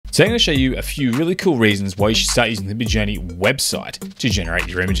So I'm going to show you a few really cool reasons why you should start using the Midjourney website to generate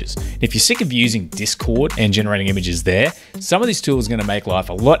your images. If you're sick of using Discord and generating images there, some of these tools are going to make life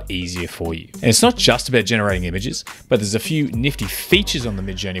a lot easier for you. And it's not just about generating images, but there's a few nifty features on the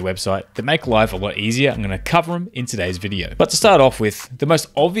Midjourney website that make life a lot easier. I'm going to cover them in today's video. But to start off with, the most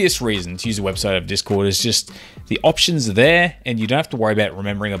obvious reason to use a website of Discord is just the options are there and you don't have to worry about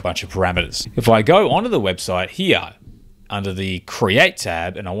remembering a bunch of parameters. If I go onto the website here, under the Create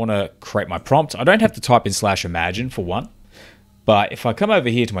tab, and I want to create my prompt, I don't have to type in /imagine for one, but if I come over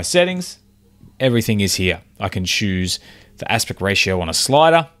here to my settings, everything is here. I can choose the aspect ratio on a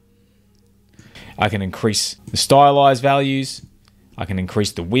slider. I can increase the stylized values. I can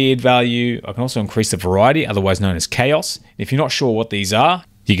increase the weird value. I can also increase the variety, otherwise known as chaos. If you're not sure what these are,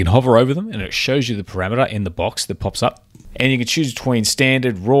 you can hover over them and it shows you the parameter in the box that pops up. And you can choose between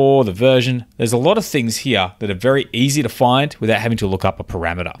standard, raw, the version. There's a lot of things here that are very easy to find without having to look up a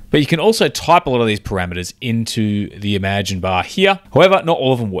parameter. But you can also type a lot of these parameters into the Imagine bar here. However, not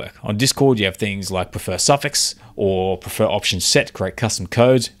all of them work. On Discord, you have things like prefer suffix or prefer option set to create custom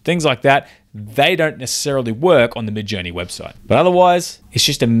codes, things like that. They don't necessarily work on the Midjourney website. But otherwise, it's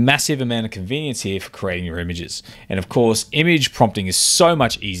just a massive amount of convenience here for creating your images. And of course, image prompting is so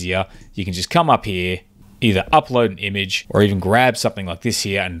much easier. You can just come up here, either upload an image or even grab something like this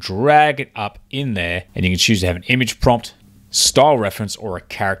here and drag it up in there. And you can choose to have an image prompt, style reference, or a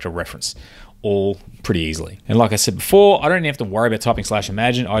character reference, all pretty easily. And like I said before, I don't even have to worry about typing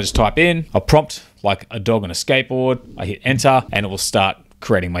 /imagine. I just type in a prompt like a dog on a skateboard. I hit enter and it will start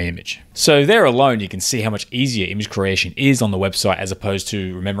creating my image. So there alone, you can see how much easier image creation is on the website as opposed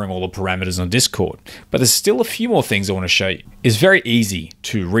to remembering all the parameters on Discord. But there's still a few more things I want to show you. It's very easy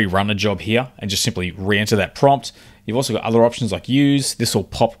to rerun a job here and just simply re-enter that prompt. You've also got other options like use. This will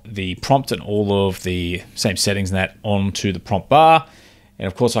pop the prompt and all of the same settings and that onto the prompt bar. And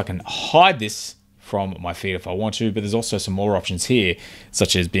of course I can hide this from my feed if I want to, but there's also some more options here,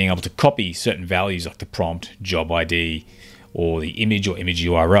 such as being able to copy certain values like the prompt, job ID, or the image or image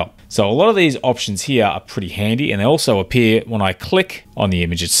URL. So a lot of these options here are pretty handy and they also appear when I click on the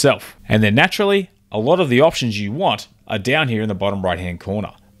image itself. And then naturally, a lot of the options you want are down here in the bottom right hand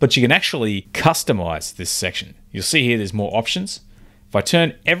corner, but you can actually customize this section. You'll see here there's more options. If I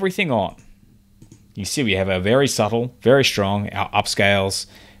turn everything on, you see we have our very subtle, very strong, our upscales,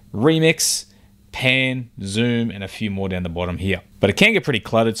 remix, pan, zoom, and a few more down the bottom here. But it can get pretty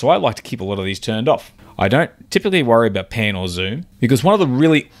cluttered, so I like to keep a lot of these turned off. I don't typically worry about pan or zoom because one of the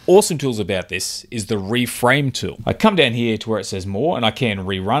really awesome tools about this is the reframe tool. I come down here to where it says more and I can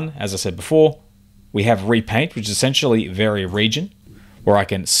rerun. As I said before, we have repaint, which is essentially vary region, where I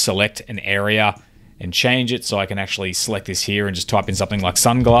can select an area and change it. So I can actually select this here and just type in something like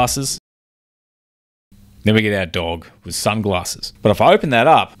sunglasses. Then we get our dog with sunglasses. But if I open that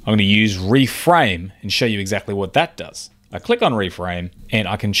up, I'm going to use reframe and show you exactly what that does. I click on reframe and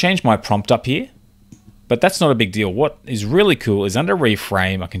I can change my prompt up here. But that's not a big deal. What is really cool is under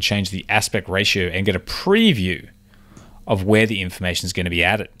reframe, I can change the aspect ratio and get a preview of where the information is going to be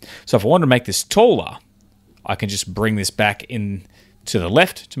added. So if I want to make this taller, I can just bring this back in to the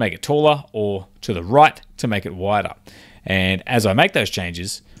left to make it taller or to the right to make it wider. And as I make those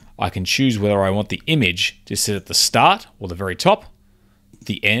changes, I can choose whether I want the image to sit at the start or the very top,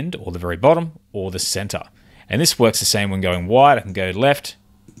 the end or the very bottom, or the center. And this works the same when going wide. I can go left,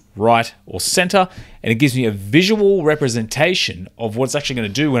 right, or center, and it gives me a visual representation of what it's actually going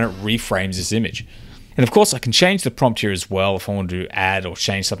to do when it reframes this image. And of course, I can change the prompt here as well if I want to add or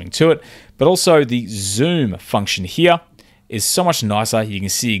change something to it. But also the zoom function here is so much nicer. You can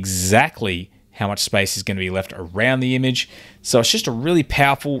see exactly how much space is going to be left around the image. So it's just a really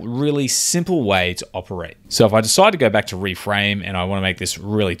powerful, really simple way to operate. So if I decide to go back to reframe and I want to make this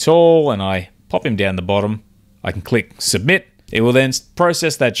really tall and I pop him down the bottom, I can click submit. It will then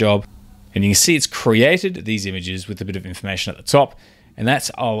process that job and you can see it's created these images with a bit of information at the top, and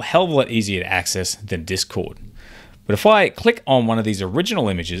that's a hell of a lot easier to access than Discord. But if I click on one of these original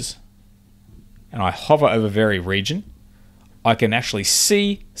images and I hover over vary region, I can actually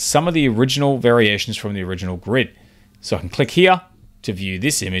see some of the original variations from the original grid. So I can click here to view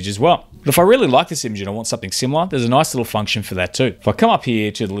this image as well. But if I really like this image and I want something similar, there's a nice little function for that too. If I come up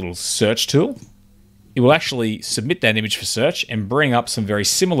here to the little search tool, it will actually submit that image for search and bring up some very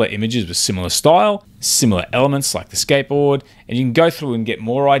similar images with similar style, similar elements like the skateboard, and you can go through and get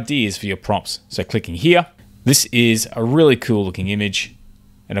more ideas for your prompts. So clicking here, this is a really cool looking image.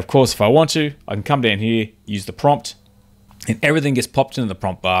 And of course, if I want to, I can come down here, use the prompt, and everything gets popped into the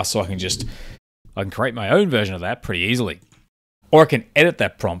prompt bar, so I can create my own version of that pretty easily. Or I can edit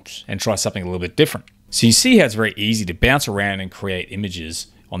that prompt and try something a little bit different. So you see how it's very easy to bounce around and create images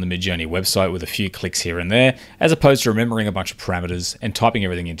on the Midjourney website with a few clicks here and there, as opposed to remembering a bunch of parameters and typing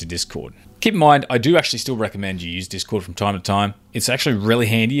everything into Discord. Keep in mind, I do actually still recommend you use Discord from time to time. It's actually really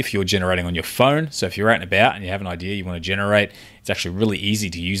handy if you're generating on your phone. So if you're out and about and you have an idea you want to generate, it's actually really easy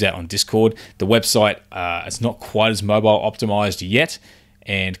to use that on Discord. The website is not quite as mobile optimized yet,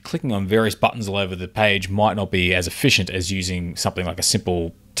 and clicking on various buttons all over the page might not be as efficient as using something like a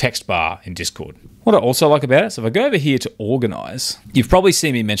simple text bar in Discord. What I also like about it, so if I go over here to organize, you've probably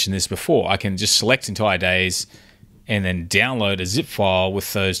seen me mention this before. I can just select entire days and then download a zip file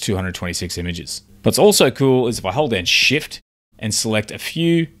with those 226 images. What's also cool is if I hold down Shift and select a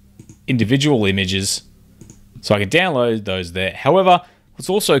few individual images, so I can download those there. However, what's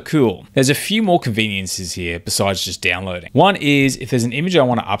also cool, there's a few more conveniences here besides just downloading. One is if there's an image I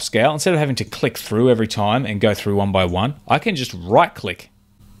want to upscale, instead of having to click through every time and go through one by one, I can just right click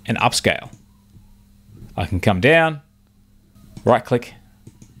and upscale. I can come down, right click,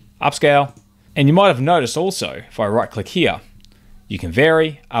 upscale. And you might have noticed also, if I right click here, you can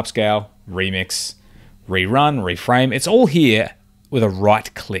vary, upscale, remix, rerun, reframe. It's all here with a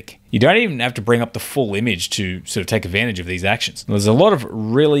right click. You don't even have to bring up the full image to sort of take advantage of these actions. There's a lot of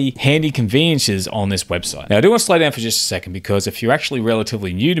really handy conveniences on this website. Now I do want to slow down for just a second, because if you're actually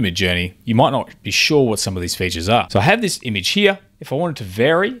relatively new to Midjourney, you might not be sure what some of these features are. So I have this image here. If I wanted to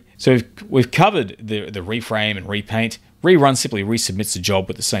vary, so we've covered the reframe and repaint. Rerun simply resubmits the job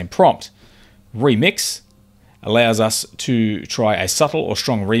with the same prompt. Remix allows us to try a subtle or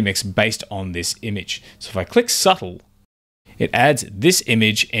strong remix based on this image. So if I click subtle, it adds this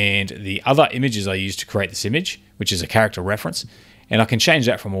image and the other images I used to create this image, which is a character reference. And I can change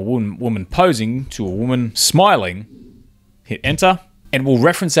that from a woman posing to a woman smiling, hit enter, and we'll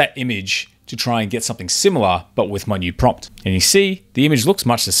reference that image to try and get something similar, but with my new prompt. And you see the image looks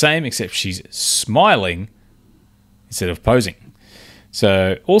much the same, except she's smiling instead of posing.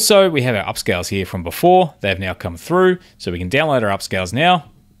 So also we have our upscales here from before. They've now come through. So we can download our upscales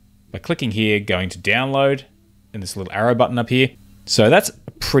now by clicking here, going to download, and this little arrow button up here. So that's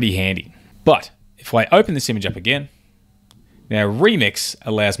pretty handy. But if I open this image up again, now remix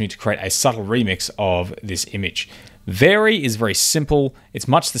allows me to create a subtle remix of this image. Vary is very simple. It's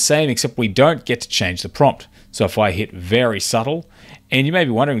much the same, except we don't get to change the prompt. So if I hit very subtle, and you may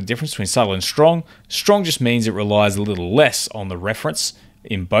be wondering the difference between subtle and strong. Strong just means it relies a little less on the reference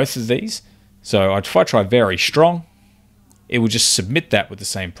in both of these. So if I try very strong, it will just submit that with the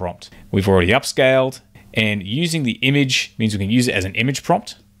same prompt. We've already upscaled, and using the image means we can use it as an image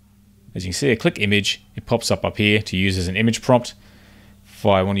prompt. As you can see, I click image, it pops up here to use as an image prompt. If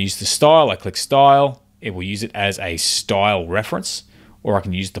I want to use the style, I click style. It will use it as a style reference, or I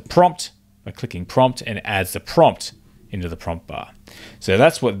can use the prompt by clicking prompt, and it adds the prompt into the prompt bar. So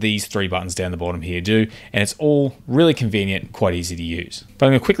that's what these three buttons down the bottom here do, and it's all really convenient, quite easy to use. But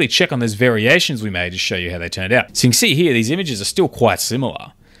I'm going to quickly check on those variations we made to show you how they turned out. So you can see here, these images are still quite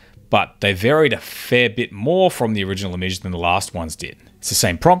similar, but they varied a fair bit more from the original image than the last ones did. It's the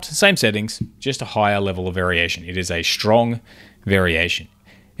same prompt, same settings, just a higher level of variation. It is a strong variation.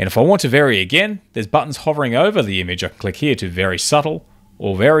 And if I want to vary again, there's buttons hovering over the image. I can click here to vary subtle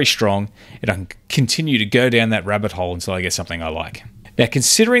or very strong, and I can continue to go down that rabbit hole until I get something I like. Now,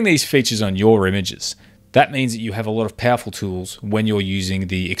 considering these features on your images, that means that you have a lot of powerful tools when you're using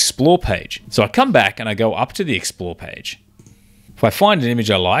the Explore page. So I come back and I go up to the Explore page. If I find an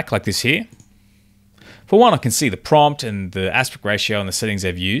image I like this here, for one, I can see the prompt and the aspect ratio and the settings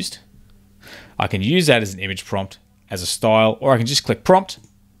they've used. I can use that as an image prompt, as a style, or I can just click prompt,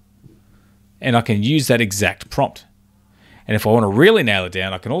 and I can use that exact prompt. And if I want to really nail it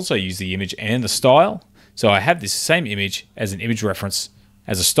down, I can also use the image and the style. So I have this same image as an image reference,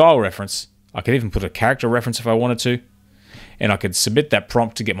 as a style reference. I could even put a character reference if I wanted to. And I could submit that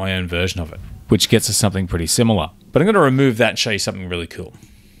prompt to get my own version of it, which gets us something pretty similar. But I'm going to remove that and show you something really cool.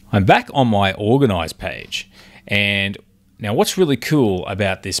 I'm back on my Organize page. And now what's really cool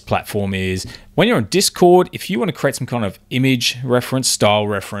about this platform is when you're on Discord, if you want to create some kind of image reference, style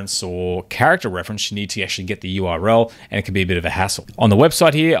reference, or character reference, you need to actually get the URL, and it can be a bit of a hassle. On the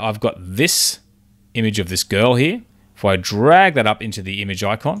website here, I've got this image of this girl here. If I drag that up into the image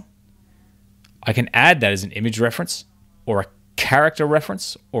icon, I can add that as an image reference, or a character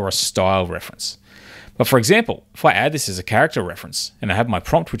reference, or a style reference. But for example, if I add this as a character reference, and I have my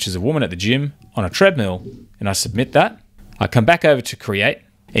prompt, which is a woman at the gym on a treadmill, and I submit that, I come back over to create,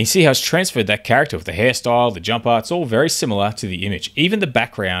 and you see how it's transferred that character with the hairstyle, the jumper. It's all very similar to the image. Even the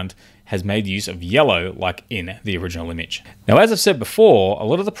background has made use of yellow like in the original image. Now, as I've said before, a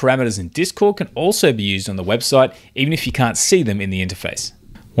lot of the parameters in Discord can also be used on the website, even if you can't see them in the interface.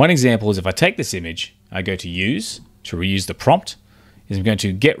 One example is if I take this image, I go to use, to reuse the prompt. is I'm going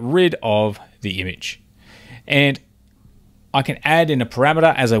to get rid of the image. And I can add in a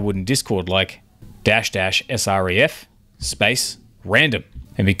parameter as I would in Discord, like --sref space random.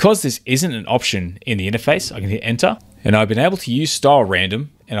 And because this isn't an option in the interface, I can hit enter, and I've been able to use style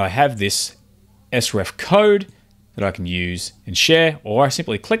random, and I have this sref code that I can use and share, or I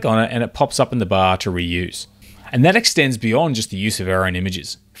simply click on it and it pops up in the bar to reuse. And that extends beyond just the use of our own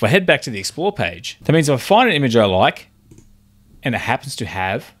images. If I head back to the Explore page, that means if I find an image I like and it happens to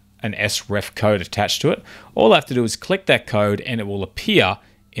have an sref code attached to it, all I have to do is click that code and it will appear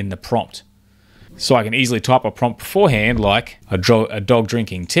in the prompt. So I can easily type a prompt beforehand, like a dog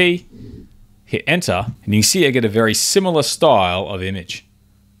drinking tea, hit enter, and you can see I get a very similar style of image.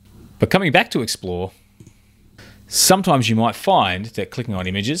 But coming back to Explore, sometimes you might find that clicking on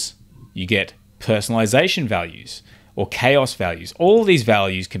images, you get personalization values or chaos values. All of these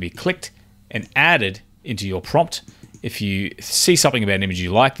values can be clicked and added into your prompt if you see something about an image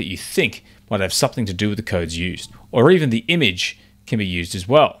you like that you think might have something to do with the codes used. Or even the image can be used as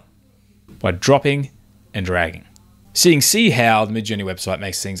well by dropping and dragging. So you can see how the Midjourney website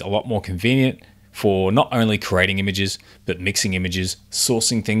makes things a lot more convenient for not only creating images, but mixing images,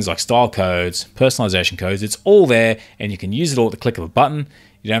 sourcing things like style codes, personalization codes. It's all there and you can use it all at the click of a button.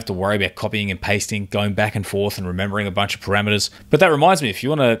 You don't have to worry about copying and pasting, going back and forth and remembering a bunch of parameters. But that reminds me, if you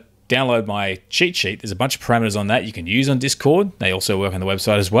want to download my cheat sheet, there's a bunch of parameters on that you can use on Discord. They also work on the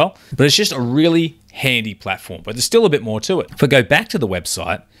website as well. But it's just a really handy platform, but there's still a bit more to it. If I go back to the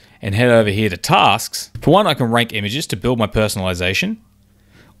website and head over here to tasks, for one, I can rank images to build my personalization.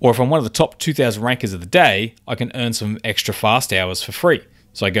 Or if I'm one of the top 2,000 rankers of the day, I can earn some extra fast hours for free.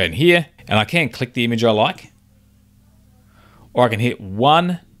 So I go in here and I can click the image I like, or I can hit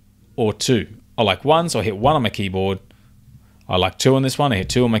 1 or 2. I like 1, so I hit 1 on my keyboard. I like 2 on this one, I hit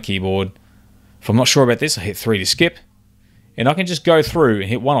 2 on my keyboard. If I'm not sure about this, I hit 3 to skip. And I can just go through and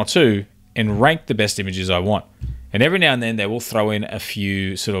hit 1 or 2 and rank the best images I want. And every now and then they will throw in a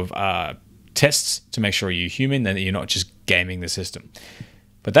few sort of tests to make sure you're human and that you're not just gaming the system.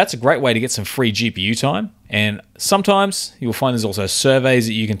 But that's a great way to get some free GPU time. And sometimes you'll find there's also surveys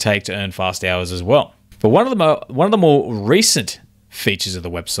that you can take to earn fast hours as well. But one of the more recent features of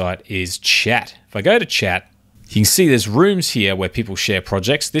the website is chat. If I go to chat, you can see there's rooms here where people share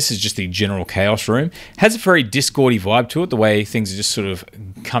projects. This is just the general chaos room. It has a very Discordy vibe to it, the way things are just sort of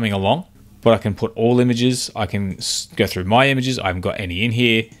coming along. But I can put all images. I can go through my images. I haven't got any in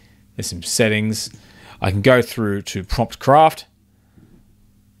here. There's some settings. I can go through to prompt craft,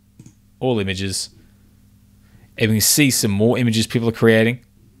 all images. And we can see some more images people are creating.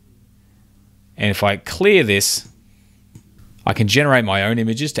 And if I clear this, I can generate my own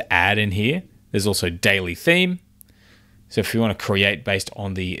images to add in here. There's also daily theme. So if you want to create based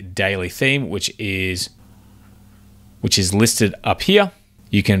on the daily theme, which is listed up here,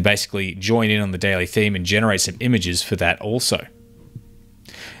 you can basically join in on the daily theme and generate some images for that also.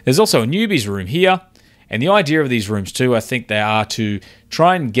 There's also a newbies room here. And the idea of these rooms too, I think they are to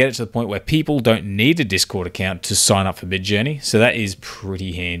try and get it to the point where people don't need a Discord account to sign up for Midjourney. So that is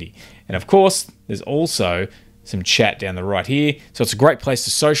pretty handy. And of course, there's also some chat down the right here. So it's a great place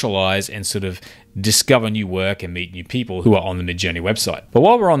to socialize and sort of discover new work and meet new people who are on the Midjourney website. But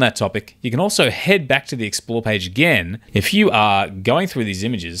while we're on that topic, you can also head back to the Explore page again. If you are going through these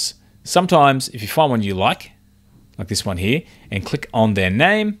images, sometimes if you find one you like this one here, and click on their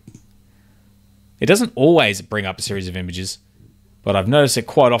name, it doesn't always bring up a series of images, but I've noticed that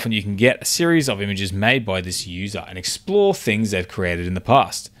quite often you can get a series of images made by this user and explore things they've created in the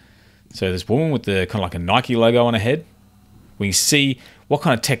past. So this woman with the kind of like a Nike logo on her head, we can see what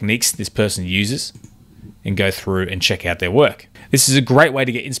kind of techniques this person uses and go through and check out their work. This is a great way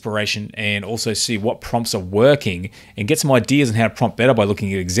to get inspiration and also see what prompts are working and get some ideas on how to prompt better by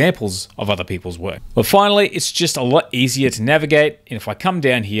looking at examples of other people's work. But finally, it's just a lot easier to navigate. And if I come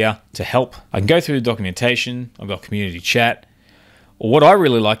down here to help, I can go through the documentation. I've got community chat. Or what I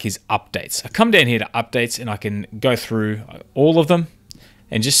really like is updates. I come down here to updates and I can go through all of them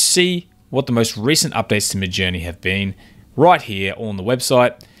and just see what the most recent updates to Midjourney have been right here on the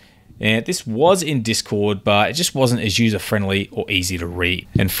website. And this was in Discord, but it just wasn't as user-friendly or easy to read.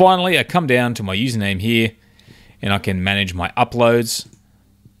 And finally, I come down to my username here and I can manage my uploads.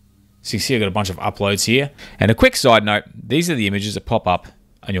 So you see I've got a bunch of uploads here. And a quick side note, these are the images that pop up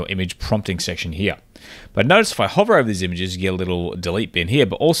on your image prompting section here. But notice if I hover over these images, you get a little delete bin here,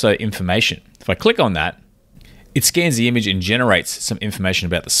 but also information. If I click on that, it scans the image and generates some information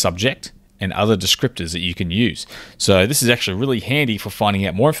about the subject and other descriptors that you can use. So this is actually really handy for finding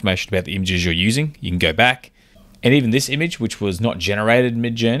out more information about the images you're using. You can go back, and even this image, which was not generated in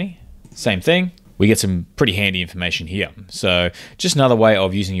Midjourney, same thing. we get some pretty handy information here. So just another way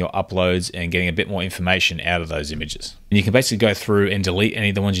of using your uploads and getting a bit more information out of those images. And you can basically go through and delete any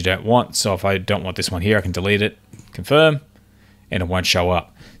of the ones you don't want. So if I don't want this one here, I can delete it, confirm, and it won't show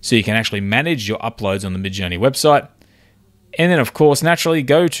up. So you can actually manage your uploads on the Midjourney website. And then of course, naturally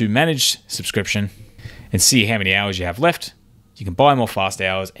go to manage subscription and see how many hours you have left. You can buy more fast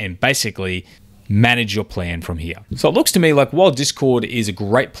hours and basically manage your plan from here. So it looks to me like while Discord is a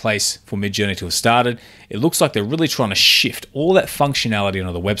great place for Midjourney to have started, it looks like they're really trying to shift all that functionality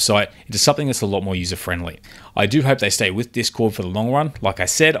onto the website into something that's a lot more user-friendly. I do hope they stay with Discord for the long run. Like I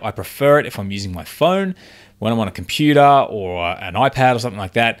said, I prefer it if I'm using my phone. When I'm on a computer or an iPad or something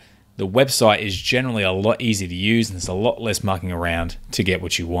like that, the website is generally a lot easier to use and there's a lot less mucking around to get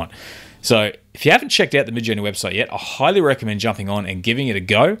what you want. So if you haven't checked out the Midjourney website yet, I highly recommend jumping on and giving it a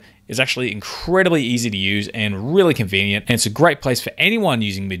go. It's actually incredibly easy to use and really convenient. And it's a great place for anyone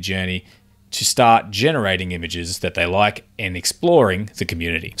using Midjourney to start generating images that they like and exploring the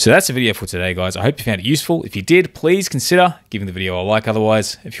community. So that's the video for today, guys. I hope you found it useful. If you did, please consider giving the video a like.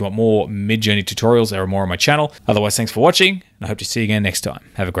 Otherwise, if you want more Midjourney tutorials, there are more on my channel. Otherwise, thanks for watching and I hope to see you again next time.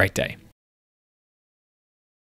 Have a great day.